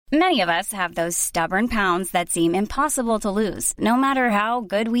Many of us have those stubborn pounds that seem impossible to lose, no matter how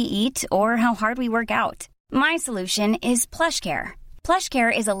good we eat or how hard we work out. My solution is PlushCare.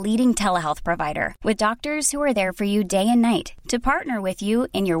 PlushCare is a leading telehealth provider with doctors who are there for you day and night to partner with you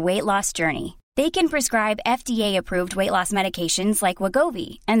in your weight loss journey. They can prescribe FDA-approved weight loss medications like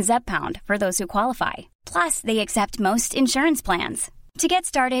Wegovy and Zepbound for those who qualify. Plus, they accept most insurance plans. To get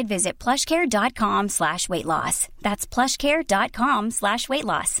started, visit plushcare.com/weightloss. That's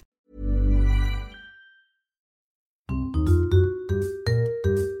plushcare.com/weightloss.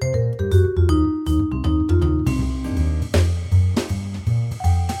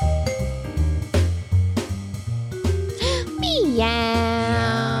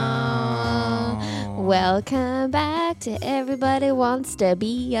 Meow. Welcome back to Everybody Wants to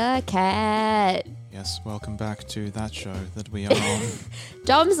Be a Cat. Yes, welcome back to that show that we are on.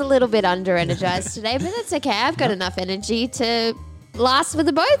 Dom's a little bit under-energized today, but that's okay. I've got enough energy to last for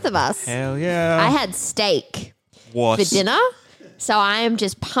the both of us. Hell yeah. I had steak What? for dinner, so I am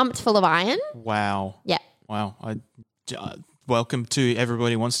just pumped full of iron. Wow. Yeah. Wow. Welcome to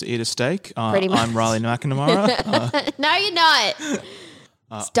Everybody Wants to Eat a Steak. Pretty much. I'm Riley McNamara. No, you're not.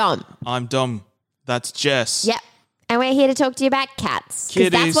 It's Dom. I'm Dom. That's Jess. Yep. And we're here to talk to you about cats.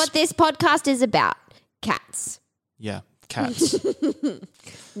 Because that's Kitties. what this podcast is about. Cats. Yeah, cats.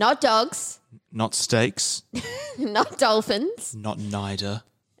 Not dogs. Not steaks. Not dolphins. Not neither.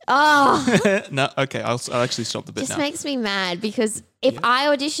 Oh, No, okay, I'll actually stop the bit just now. makes me mad because if I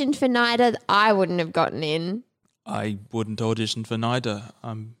auditioned for NIDA, I wouldn't have gotten in. I wouldn't audition for neither.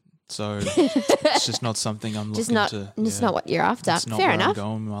 So it's just not something I'm Just looking not, to. just not what you're after. It's not Fair where enough. I'm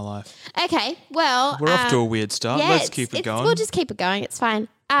going in my life. Okay, well, We're off to a weird start. yeah, Let's keep it going. We'll just keep it going. It's fine.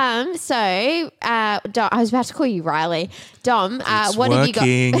 Dom, I was about to call you Riley. Dom, It's what have you got?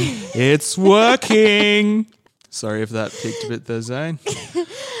 working. It's working. Sorry if that peaked a bit there, Zane.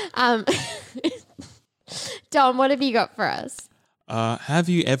 Dom, what have you got for us? Have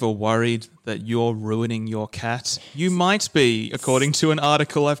you ever worried that you're ruining your cat? You might be, according to an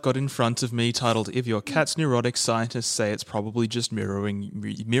article I've got in front of me titled, "If Your Cat's Neurotic, Scientists Say It's Probably Just Mirroring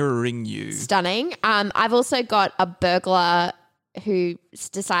You." Stunning. I've also got a burglar who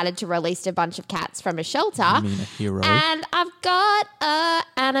decided to release a bunch of cats from a shelter. I mean, a hero. And I've got a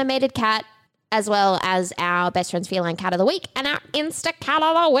animated cat as well as our best friend's feline cat of the week and our Insta cat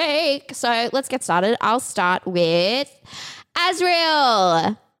of the week. So let's get started. I'll start with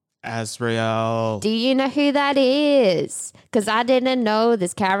Azrael. Azrael. Do you know who that is? Because I didn't know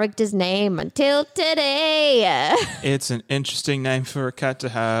this character's name until today. It's an interesting name for a cat to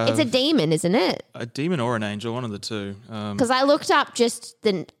have. It's a demon, isn't it? A demon or an angel, one of the two. Because I looked up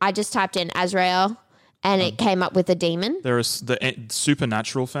I just typed in Azrael and it came up with a demon. There are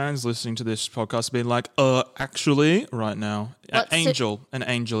supernatural fans listening to this podcast being like, actually, right now, an angel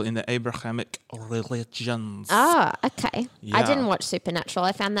in the Abrahamic religions. Ah, okay. Yeah. I didn't watch Supernatural.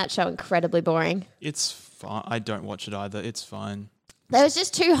 I found that show incredibly boring. It's fine. I don't watch it either. It's fine. There was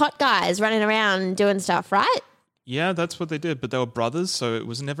just two hot guys running around doing stuff, right? Yeah, that's what they did. But they were brothers, so it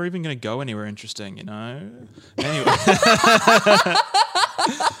was never even going to go anywhere interesting, you know? Anyway.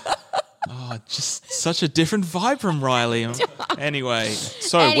 Oh, just such a different vibe from Riley. Anyway,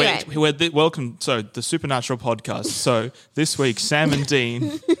 welcome. So the Supernatural podcast. So this week, Sam and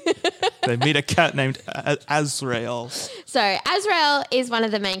Dean, they meet a cat named Azrael. So Azrael is one of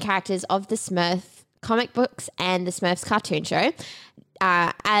the main characters of the Smurf comic books and the Smurfs cartoon show.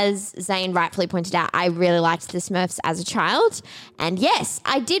 As Zane rightfully pointed out, I really liked the Smurfs as a child. And yes,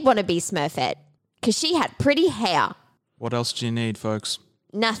 I did want to be Smurfette because she had pretty hair. What else do you need, folks?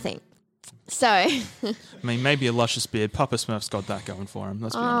 Nothing. So, I mean, maybe a luscious beard. Papa Smurf's got that going for him.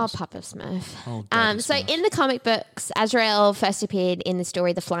 Let's be honest. Papa Smurf. Oh, Daddy So Smurf. in the comic books, Azrael first appeared in the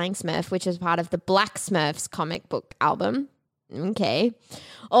story The Flying Smurf, which was part of the Black Smurfs comic book album. Okay.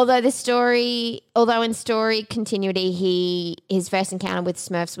 Although in story continuity, his first encounter with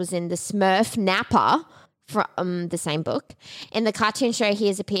Smurfs was in the Smurf Napper from the same book. In the cartoon show, he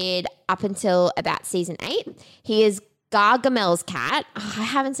has appeared up until about season 8. He is Gargamel's cat. Oh, I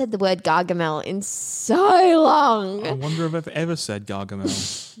haven't said the word Gargamel in so long. I wonder if I've ever said Gargamel.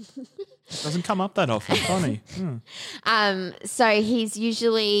 Doesn't come up that often. Funny. So he's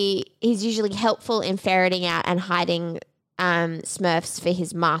usually helpful in ferreting out and hiding Smurfs for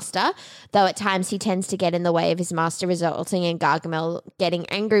his master, though at times he tends to get in the way of his master, resulting in Gargamel getting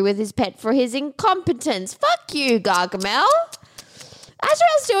angry with his pet for his incompetence. Fuck you, Gargamel.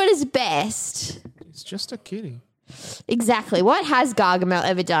 Azrael's doing his best. It's just a kitty. Exactly. What has Gargamel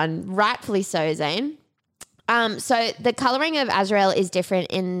ever done? Rightfully so, Zane. So the colouring of Azrael is different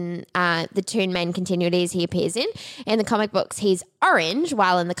in the two main continuities he appears in. In the comic books, he's orange,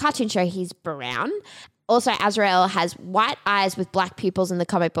 while in the cartoon show, he's brown. Also, Azrael has white eyes with black pupils in the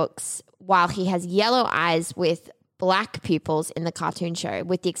comic books, while he has yellow eyes with black pupils in the cartoon show,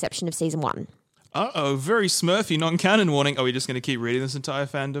 with the exception of season 1. Uh-oh, very Smurfy non-canon warning. Are we just going to keep reading this entire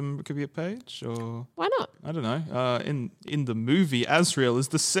fandom Wikipedia page? Or Why not? I don't know. In the movie, Azrael is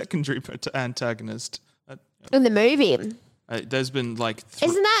the secondary antagonist. In the movie. There's been like...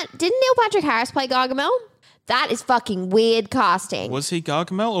 Didn't Neil Patrick Harris play Gargamel? That is fucking weird casting. Was he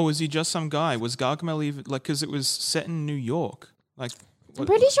Gargamel or was he just some guy? Was Gargamel even... Like, because it was set in New York. Like... I'm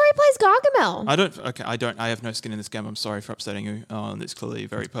pretty sure he plays Gargamel. I have no skin in this game. I'm sorry for upsetting you. It's clearly a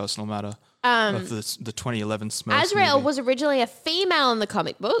very personal matter. Of the 2011 Smurfs Azrael movie. was originally a female in the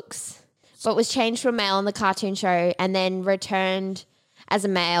comic books, but was changed to a male in the cartoon show and then returned as a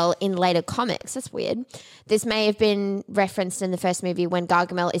male in later comics. That's weird. This may have been referenced in the first movie when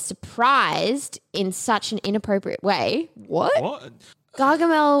Gargamel is surprised in such an inappropriate way. What?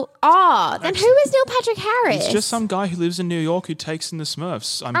 Gargamel. Oh, then who is Neil Patrick Harris? He's just some guy who lives in New York who takes in the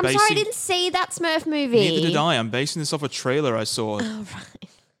Smurfs. I'm sorry, I didn't see that Smurf movie. Neither did I. I'm basing this off a trailer I saw. Oh,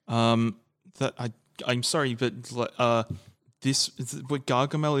 right. I'm sorry, but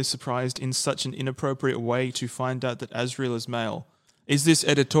Gargamel is surprised in such an inappropriate way to find out that Azrael is male. Is this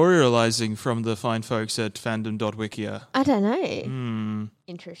editorializing from the fine folks at fandom.wikia? I don't know.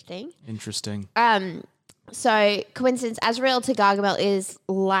 Interesting. So, coincidence, Azrael to Gargamel is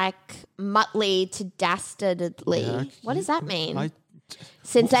like Muttley to Dastardly. Yeah, what does that mean?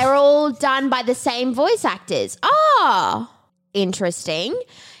 Since they were all done by the same voice actors. Oh, interesting.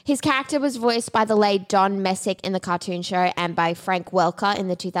 His character was voiced by the late Don Messick in the cartoon show and by Frank Welker in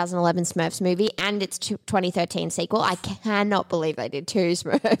the 2011 Smurfs movie and its 2013 sequel. I cannot believe they did 2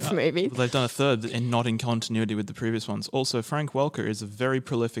 Smurf movies. They've done a third and not in continuity with the previous ones. Also, Frank Welker is a very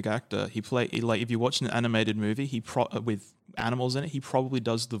prolific actor. If you watch an animated movie with animals in it, he probably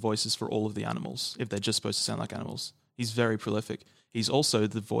does the voices for all of the animals if they're just supposed to sound like animals. He's very prolific. He's also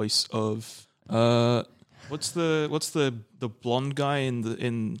the voice of... What's the blonde guy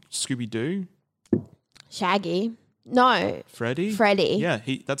in Scooby-Doo? Shaggy. No. Freddy? Yeah,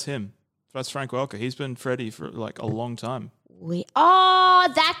 that's him. That's Frank Welker. He's been Freddy for like a long time.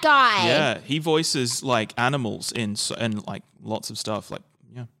 That guy. Yeah, he voices like animals in like lots of stuff. Like,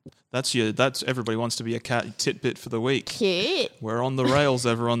 yeah. That's everybody wants to be a cat tidbit for the week. Cute. We're on the rails,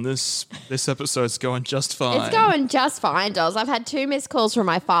 everyone. This episode's going just fine. It's going just fine, dolls. I've had 2 missed calls from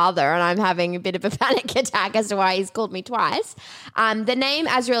my father and I'm having a bit of a panic attack as to why he's called me twice. The name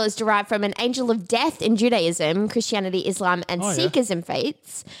Azrael is derived from an angel of death in Judaism, Christianity, Islam, and Sikhism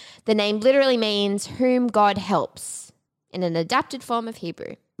faiths. The name literally means whom God helps in an adapted form of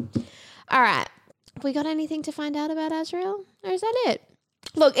Hebrew. All right. Have we got anything to find out about Azrael? Or is that it?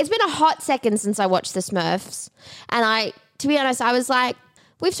 Look, it's been a hot second since I watched the Smurfs. And to be honest, I was like,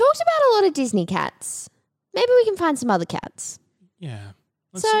 we've talked about a lot of Disney cats. Maybe we can find some other cats. Yeah.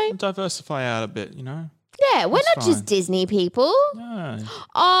 Let's diversify out a bit, you know? Yeah, we're not just Disney people. No.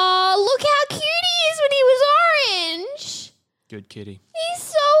 Oh, look how cute he is when he was orange. Good kitty. He's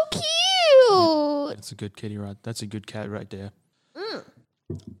so cute. Yeah, that's a good kitty, right? That's a good cat right there.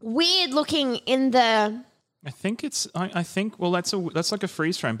 Weird looking in the... I think that's like a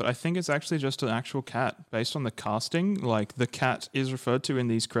freeze frame, but I think it's actually just an actual cat based on the casting. Like the cat is referred to in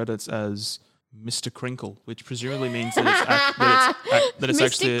these credits as Mr. Crinkle, which presumably means that it's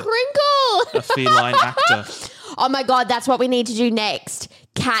actually a feline actor. Oh my God, that's what we need to do next.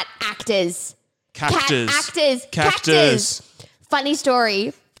 Cat actors. Cactus. Funny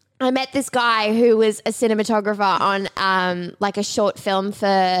story. I met this guy who was a cinematographer on like a short film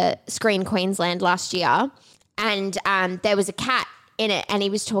for Screen Queensland last year. And there was a cat in it and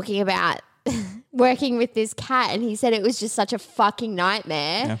he was talking about working with this cat and he said it was just such a fucking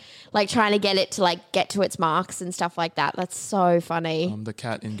nightmare. Yeah. Like trying to get it to like get to its marks and stuff like that. That's so funny. The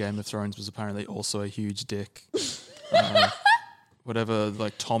cat in Game of Thrones was apparently also a huge dick. Whatever,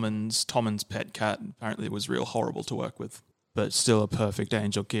 like Tommen's pet cat, apparently it was real horrible to work with. But still a perfect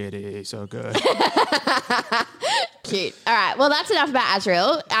angel kitty. So good. Cute. All right. Well, that's enough about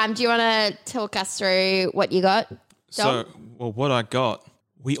Azrael. Do you want to talk us through what you got, Dom? What I got.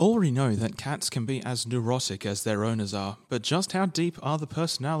 We already know that cats can be as neurotic as their owners are, but just how deep are the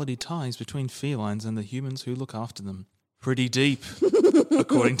personality ties between felines and the humans who look after them? Pretty deep,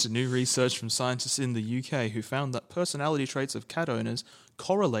 according to new research from scientists in the UK who found that personality traits of cat owners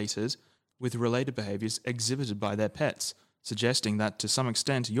correlated with related behaviours exhibited by their pets, suggesting that to some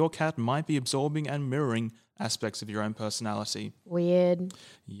extent your cat might be absorbing and mirroring aspects of your own personality. Weird.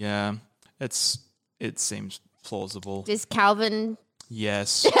 Yeah, it seems plausible. Does Calvin?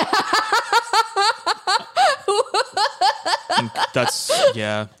 Yes. That's,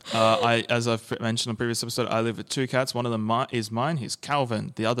 yeah. As I've mentioned on previous episode, I live with 2 cats. One of them is mine. He's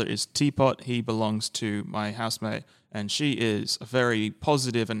Calvin. The other is Teapot. He belongs to my housemate, and she is a very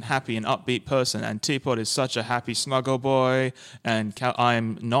positive and happy and upbeat person. And Teapot is such a happy snuggle boy, and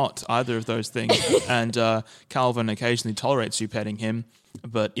I'm not either of those things. And Calvin occasionally tolerates you petting him,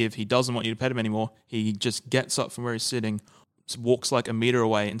 but if he doesn't want you to pet him anymore, he just gets up from where he's sitting, walks like a meter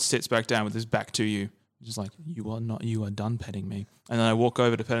away, and sits back down with his back to you. Just like, you are done petting me. And then I walk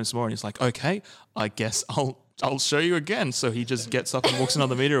over to pet him some more, and he's like, okay, I guess I'll show you again. So he just gets up and walks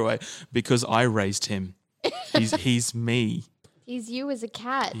another meter away because I raised him. He's me. He's you as a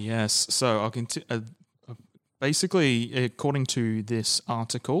cat. Yes. So I'll continue. Basically, according to this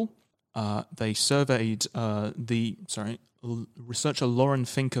article, they surveyed researcher Lauren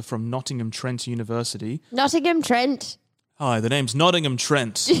Finker from Nottingham Trent University. Nottingham Trent. Hi, the name's Nottingham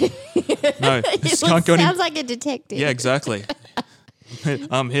Trent. No, this can't go sounds like a detective. Yeah, exactly.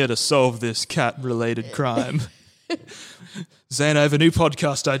 I'm here to solve this cat-related crime. Zane, I have a new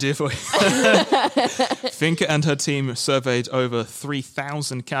podcast idea for you. Finker and her team surveyed over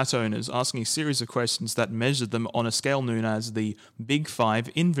 3,000 cat owners, asking a series of questions that measured them on a scale known as the Big Five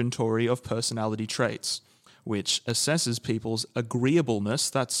Inventory of Personality Traits, which assesses people's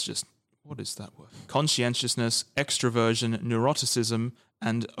agreeableness. That's just... what is that word? Conscientiousness, extroversion, neuroticism,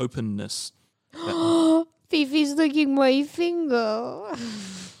 and openness. Fifi's licking my finger.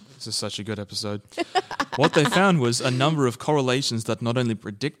 This is such a good episode. What they found was a number of correlations that not only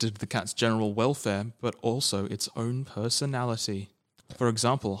predicted the cat's general welfare, but also its own personality. For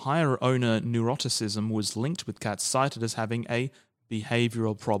example, higher owner neuroticism was linked with cats cited as having a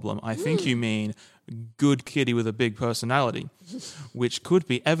behavioral problem. I think you mean good kitty with a big personality, which could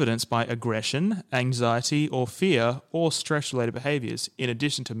be evidenced by aggression, anxiety, or fear, or stress-related behaviors, in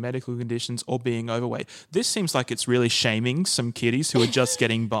addition to medical conditions or being overweight. This seems like it's really shaming some kitties who are just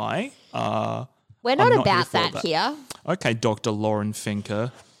getting by. We're not about that here. Okay, Dr. Lauren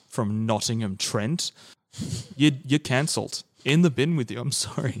Finker from Nottingham Trent. You're cancelled. In the bin with you, I'm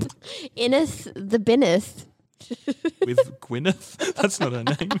sorry. Ineth the Binneth. With Gwyneth? That's not her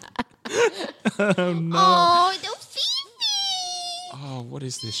name. Oh, no. Oh, no, Fifi. Oh, what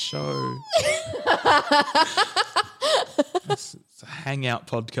is this show? It's a hangout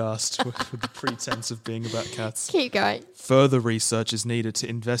podcast with the pretense of being about cats. Keep going. Further research is needed to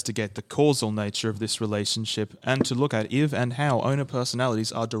investigate the causal nature of this relationship and to look at if and how owner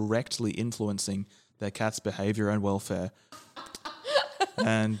personalities are directly influencing their cat's behavior and welfare.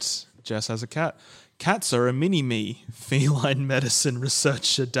 And Jess has a cat. Cats are a mini-me, feline medicine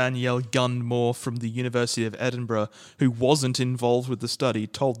researcher Danielle Gunn-Moore from the University of Edinburgh, who wasn't involved with the study,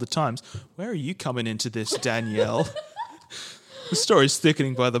 told The Times, "Where are you coming into this, Danielle?" The story's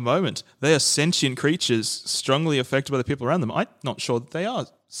thickening by the moment. They are sentient creatures, strongly affected by the people around them. I'm not sure that they are.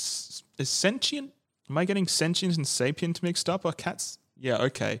 Is sentient? Am I getting sentient and sapient mixed up? Are cats? Yeah,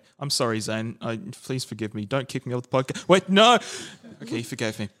 okay. I'm sorry, Zane. Please forgive me. Don't kick me off the podcast. Wait, no! Okay, you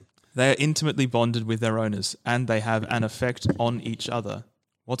forgave me. They are intimately bonded with their owners, and they have an effect on each other.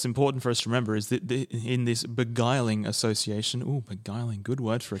 What's important for us to remember is that in this beguiling association... Ooh, beguiling, good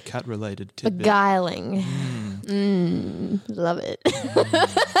word for a cat-related tidbit. Beguiling. Love it.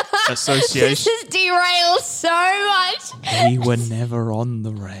 Association. This has derailed so much. We were never on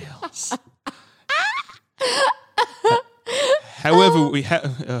the rails. However, we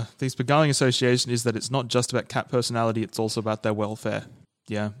this beguiling association is that it's not just about cat personality, it's also about their welfare.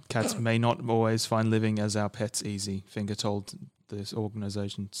 Yeah, cats may not always find living as our pets easy, Finker told this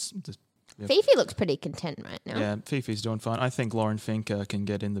organisation. Yep. Fifi looks pretty content right now. Yeah, Fifi's doing fine. I think Lauren Finker can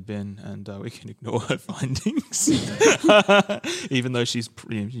get in the bin and we can ignore her findings, even though she's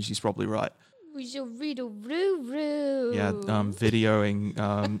probably right. Yeah, videoing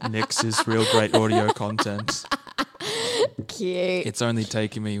Nix's real great audio content. Cute. It's only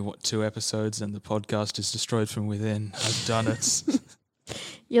taken me, 2 episodes and the podcast is destroyed from within. I've done it.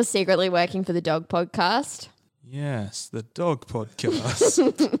 You're secretly working for the dog podcast? Yes, the dog podcast.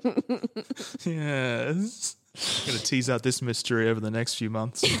 Yes. I'm going to tease out this mystery over the next few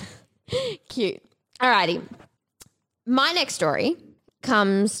months. Cute. Alrighty. My next story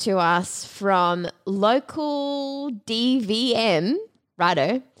comes to us from local DVM,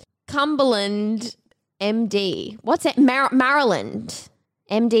 righto, Cumberland MD. What's that? Maryland.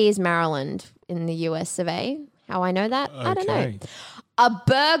 MD is Maryland in the US of A. How I know that? Okay. I don't know. A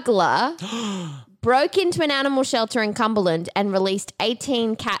burglar broke into an animal shelter in Cumberland and released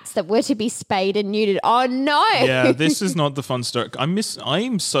 18 cats that were to be spayed and neutered. Oh, no. Yeah, this is not the fun story.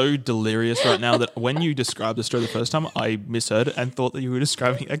 I'm so delirious right now that when you described the story the first time, I misheard it and thought that you were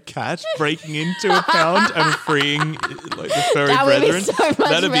describing a cat breaking into a pound and freeing like the furry That would be brethren. so much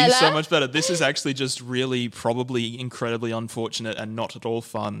That'd be better. so much better. This is actually just really probably incredibly unfortunate and not at all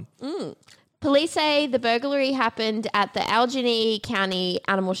fun. Police say the burglary happened at the Allegheny County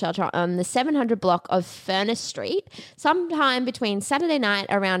Animal Shelter on the 700 block of Furnace Street, sometime between Saturday night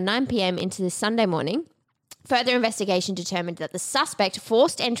around 9 p.m. into the Sunday morning. Further investigation determined that the suspect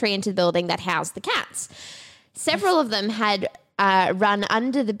forced entry into the building that housed the cats. Several of them had run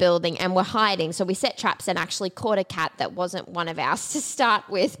under the building and were hiding, so we set traps and actually caught a cat that wasn't one of ours to start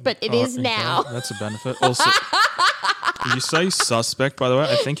with, but it is now. That's a benefit. Also, you say suspect, by the way.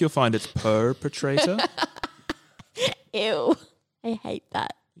 I think you'll find it's perpetrator. Ew. I hate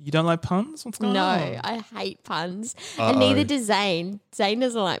that. You don't like puns? What's going No, on? I hate puns. Uh-oh. And neither does Zane. Zane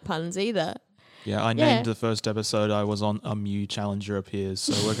doesn't like puns either. Yeah, I named the first episode I was on a Mew Challenger appears,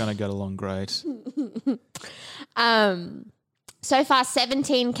 so we're going to get along great. So far,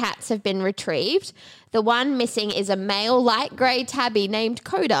 17 cats have been retrieved. The one missing is a male light grey tabby named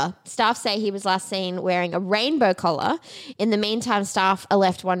Coda. Staff say he was last seen wearing a rainbow collar. In the meantime, staff are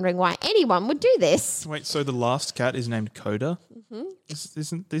left wondering why anyone would do this. Wait, so the last cat is named Coda? Mm-hmm.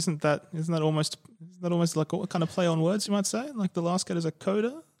 Isn't that almost like what kind of play on words you might say? Like the last cat is a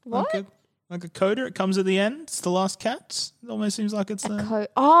coda? What? Like a coda, it comes at the end. It's the last cat. It almost seems like it's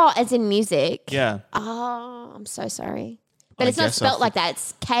as in music. Yeah. Oh, I'm so sorry. But I it's not guess spelt like that.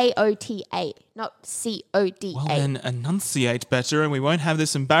 It's Kota, not Coda. Well, then enunciate better and we won't have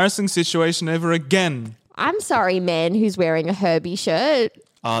this embarrassing situation ever again. I'm sorry, man who's wearing a Herbie shirt.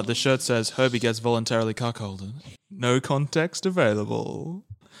 The shirt says Herbie gets voluntarily cuckolded. No context available.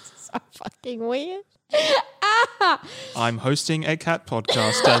 So fucking weird. I'm hosting a cat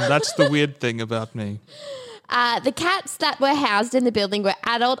podcast and that's the weird thing about me. The cats that were housed in the building were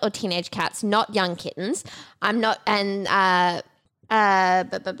adult or teenage cats, not young kittens.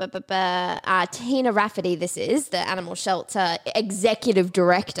 Tina Rafferty, this is the animal shelter executive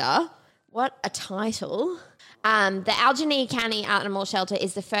director. What a title. The Allegheny County Animal Shelter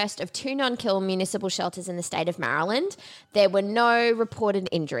is the first of 2 non-kill municipal shelters in the state of Maryland. There were no reported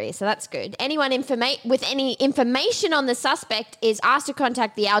injuries, so that's good. Anyone with any information on the suspect is asked to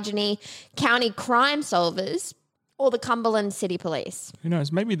contact the Allegheny County Crime Solvers or the Cumberland City Police. Who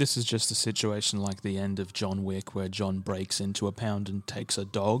knows? Maybe this is just a situation like the end of John Wick where John breaks into a pound and takes a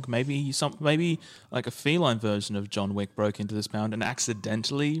dog. Maybe like a feline version of John Wick broke into this pound and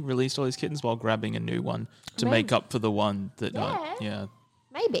accidentally released all his kittens while grabbing a new one to make up for the one that...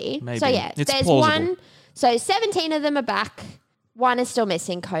 Maybe. Maybe. So, yeah, It's there's plausible. one. So, 17 of them are back. One is still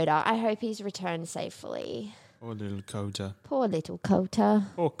missing, Coda. I hope he's returned safely. Poor little Coda. Poor little Coda.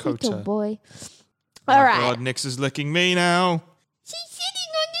 Poor Coda. Little boy. Oh All my right. God, Nix is licking me now. She's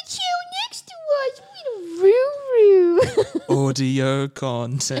sitting on the chair next to us. Little Roo-Roo. Audio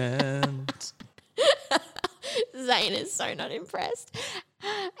content. Zane is so not impressed.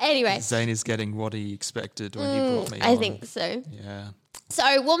 Anyway, Zane is getting what he expected when he brought me I on. think so. Yeah. So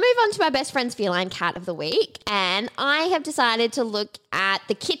we'll move on to our best friend's feline cat of the week. And I have decided to look at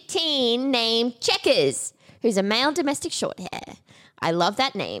the kitten named Checkers, who's a male domestic short hair. I love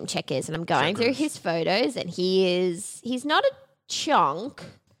that name, Checkers. And I'm going through his photos and he's not a chonk.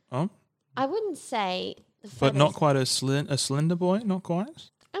 Oh, I wouldn't say. but not quite a slender boy, not quite.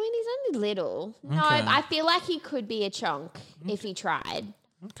 I mean, he's only little. No, Okay. I feel like he could be a chonk if he tried.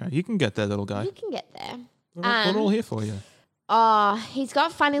 Okay, you can get there, little guy. You can get there. We're all here for you. Oh, he's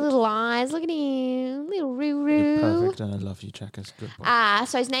got funny little eyes. Look at him. Little Roo-Roo. You're perfect, and I love you, Checkers. Good boy.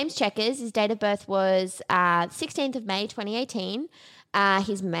 So his name's Checkers. His date of birth was 16th of May, 2018.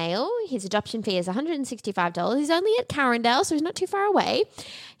 He's male. His adoption fee is $165. He's only at Carindale, so he's not too far away.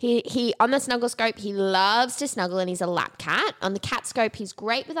 He on the Snuggle Scope, he loves to snuggle and he's a lap cat. On the Cat Scope, he's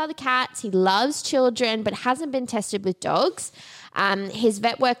great with other cats. He loves children, but hasn't been tested with dogs. His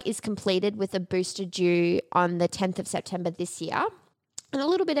vet work is completed with a booster due on the 10th of September this year. And a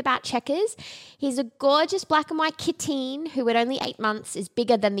little bit about Checkers. He's a gorgeous black and white kitten who at only 8 months is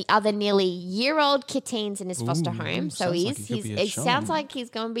bigger than the other nearly year-old kittens in his foster home. So sounds like he could be a it sounds chonk. like he's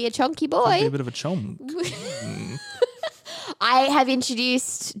going to be a chonky Be a boy. bit of a chonk. I have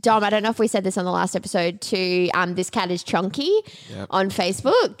introduced Dom, I don't know if we said this on the last episode, to This Cat is Chonky on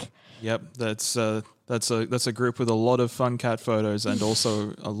Facebook. Yep, that's a group with a lot of fun cat photos and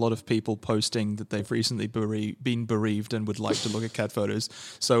also a lot of people posting that they've recently been bereaved and would like to look at cat photos.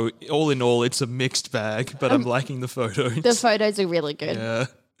 So all in all, it's a mixed bag, but I'm liking the photos. The photos are really good. Yeah.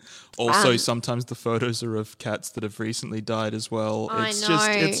 Also, sometimes the photos are of cats that have recently died as well.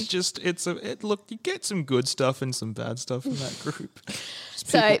 Look, you get some good stuff and some bad stuff in that group.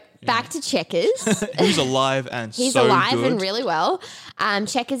 Back to Checkers. Who's alive and He's so alive good. and really well.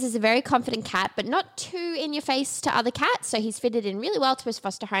 Checkers is a very confident cat, but not too in your face to other cats. So he's fitted in really well to his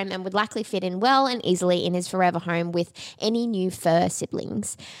foster home and would likely fit in well and easily in his forever home with any new fur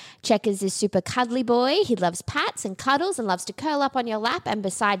siblings. Checkers is super cuddly boy. He loves pats and cuddles and loves to curl up on your lap and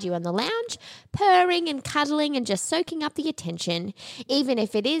beside you on the lounge, purring and cuddling and just soaking up the attention, even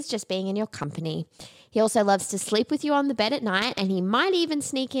if it is just being in your company. He also loves to sleep with you on the bed at night, and he might even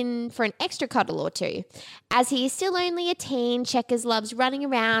sneak in for an extra cuddle or two. As he is still only a teen, Checkers loves running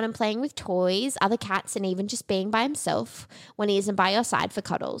around and playing with toys, other cats, and even just being by himself when he isn't by your side for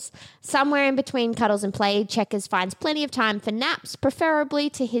cuddles. Somewhere in between cuddles and play, Checkers finds plenty of time for naps, preferably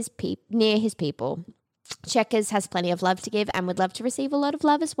to near his people. Checkers has plenty of love to give and would love to receive a lot of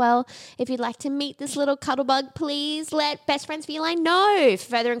love as well. If you'd like to meet this little cuddle bug, please let Best Friends Feline know. For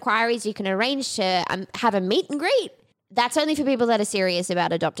further inquiries, you can arrange to have a meet and greet. That's only for people that are serious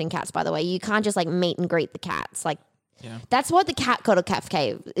about adopting cats, by the way. You can't just meet and greet the cats. That's what the Cat Cuddle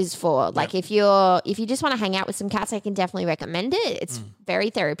Cafe is for. Like if you just want to hang out with some cats, I can definitely recommend it. It's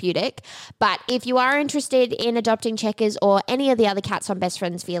very therapeutic. But if you are interested in adopting Checkers or any of the other cats on Best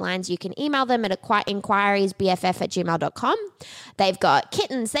Friends Felines, you can email them at inquiriesbff@gmail.com. They've got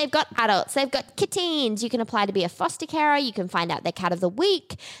kittens, they've got adults, they've got kitteens. You can apply to be a foster carer. You can find out their cat of the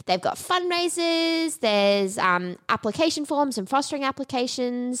week. They've got fundraisers. There's application forms and fostering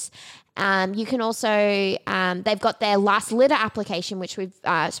applications. You can also, they've got their last litter application, which we've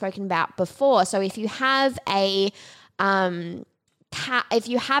spoken about before. So if you have a cat,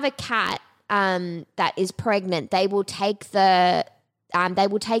 that is pregnant, they will take the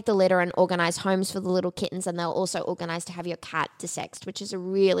litter and organise homes for the little kittens, and they'll also organise to have your cat desexed, which is a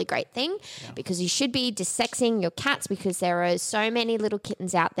really great thing because you should be desexing your cats because there are so many little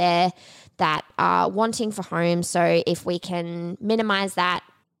kittens out there that are wanting for homes. So if we can minimise that,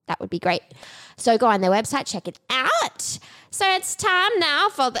 that would be great. So go on their website, check it out. So it's time now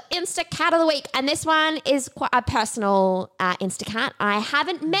for the Instacat of the week. And this one is quite a personal Instacat. I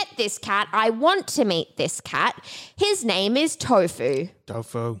haven't met this cat. I want to meet this cat. His name is Tofu.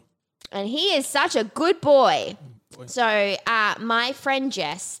 Tofu. And he is such a good boy. So my friend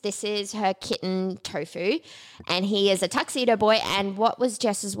Jess, this is her kitten Tofu. And he is a tuxedo boy. And what was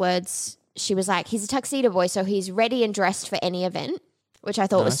Jess's words? She was like, he's a tuxedo boy, so he's ready and dressed for any event, which I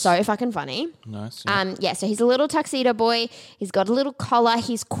thought was so fucking funny. Nice. Yeah. So he's a little tuxedo boy. He's got a little collar.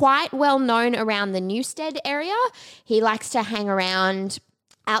 He's quite well known around the Newstead area. He likes to hang around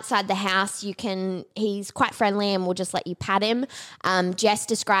outside the house. He's quite friendly and will just let you pat him. Jess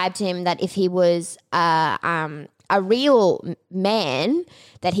described him that if he was a real man,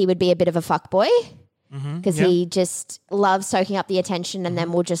 that he would be a bit of a fuckboy. Because he just loves soaking up the attention and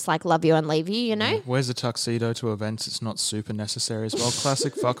then will just love you and leave you, you know? Wears a tuxedo to events. It's not super necessary as well.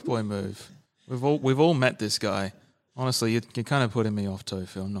 Classic fuckboy move. We've all met this guy. Honestly, you're kind of putting me off,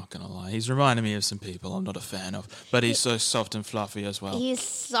 Tofu. I'm not going to lie. He's reminding me of some people I'm not a fan of, but he's so soft and fluffy as well. He's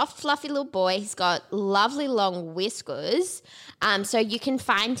soft, fluffy little boy. He's got lovely long whiskers. So you can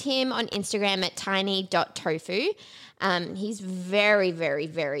find him on Instagram at tiny.tofu. He's very, very,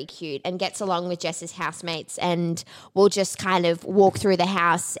 very cute and gets along with Jess's housemates and will just kind of walk through the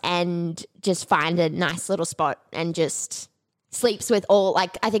house and just find a nice little spot and just sleeps with all, I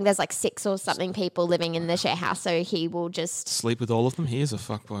think there's 6 or something people living in the share house, so he will just... Sleep with all of them? He is a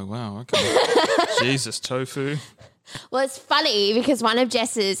fuckboy. Wow, okay. Jesus, Tofu. Well, it's funny because one of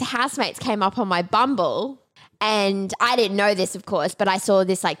Jess's housemates came up on my Bumble and I didn't know this, of course, but I saw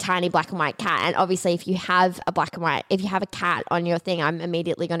this tiny black and white cat. And obviously if you have a cat on your thing, I'm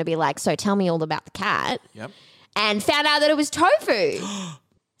immediately going to be like, so tell me all about the cat. Yep. And found out that it was Tofu.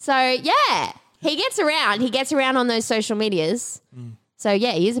 So, yeah. He gets around. He gets around on those social medias. So,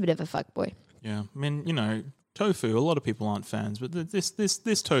 yeah, he is a bit of a fuckboy. Yeah. I mean, Tofu, a lot of people aren't fans, but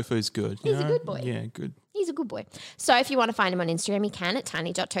this Tofu is good. He's a good boy. Yeah, good. He's a good boy. So if you want to find him on Instagram, you can at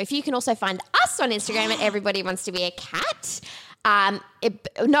tiny.tofu. You can also find us on Instagram at Everybody Wants to Be a Cat.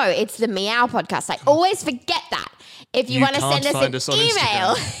 It's the Meow Podcast. I always forget that. If you want to send us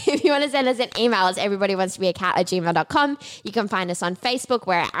an email, it's everybodywantstobeacat@gmail.com. You can find us on Facebook,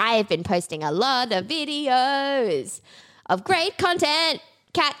 where I have been posting a lot of videos of great content,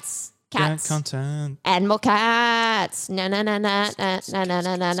 cats, Cats. Cat content. And more cats. No.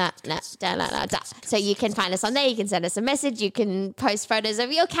 So you can find us on there. You can send us a message. You can post photos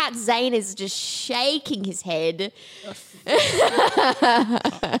of your cat. Zane is just shaking his head.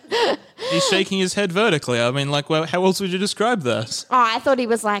 He's shaking his head vertically. I mean, like, well, how else would you describe this? Oh, I thought he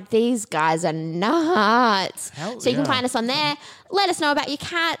was like, these guys are nuts. So you can find us on there. Let us know about your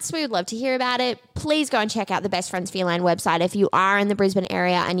cats. We would love to hear about it. Please go and check out the Best Friends Feline website. If you are in the Brisbane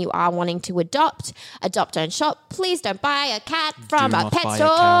area and you are wanting to adopt, don't shop. Please don't buy a cat from a pet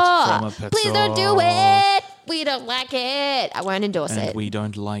store. Please don't do it. We don't like it. I won't endorse it. And we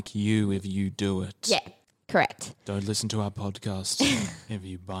don't like you if you do it. Yeah, correct. Don't listen to our podcast if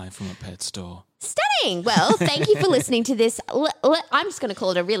you buy from a pet store. Stunning. Well, thank you for listening to this. I'm just going to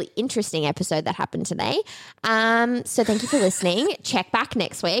call it a really interesting episode that happened today. So thank you for listening. Check back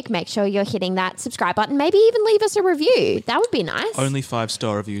next week. Make sure you're hitting that subscribe button. Maybe even leave us a review. That would be nice. Only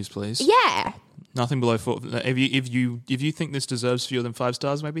 5-star reviews, please. Yeah. Nothing below 4. If you think this deserves fewer than 5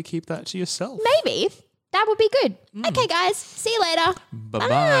 stars, maybe keep that to yourself. Maybe. That would be good. Okay, guys. See you later. Bye-bye.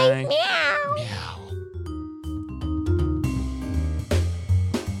 Bye. Meow. Meow.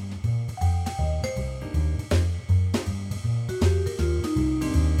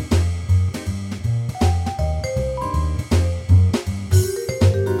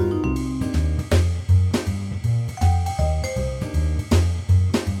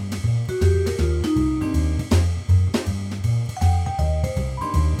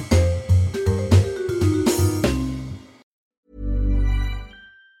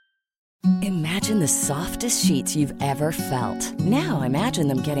 Imagine the softest sheets you've ever felt. Now imagine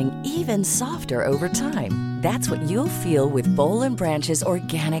them getting even softer over time. That's what you'll feel with Boll & Branch's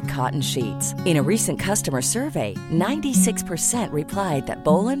organic cotton sheets. In a recent customer survey, 96% replied that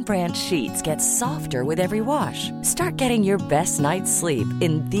Boll & Branch sheets get softer with every wash. Start getting your best night's sleep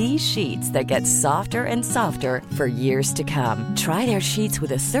in these sheets that get softer and softer for years to come. Try their sheets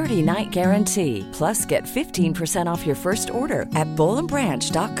with a 30-night guarantee. Plus, get 15% off your first order at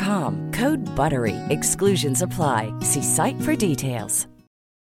bollandbranch.com. Code BUTTERY. Exclusions apply. See site for details.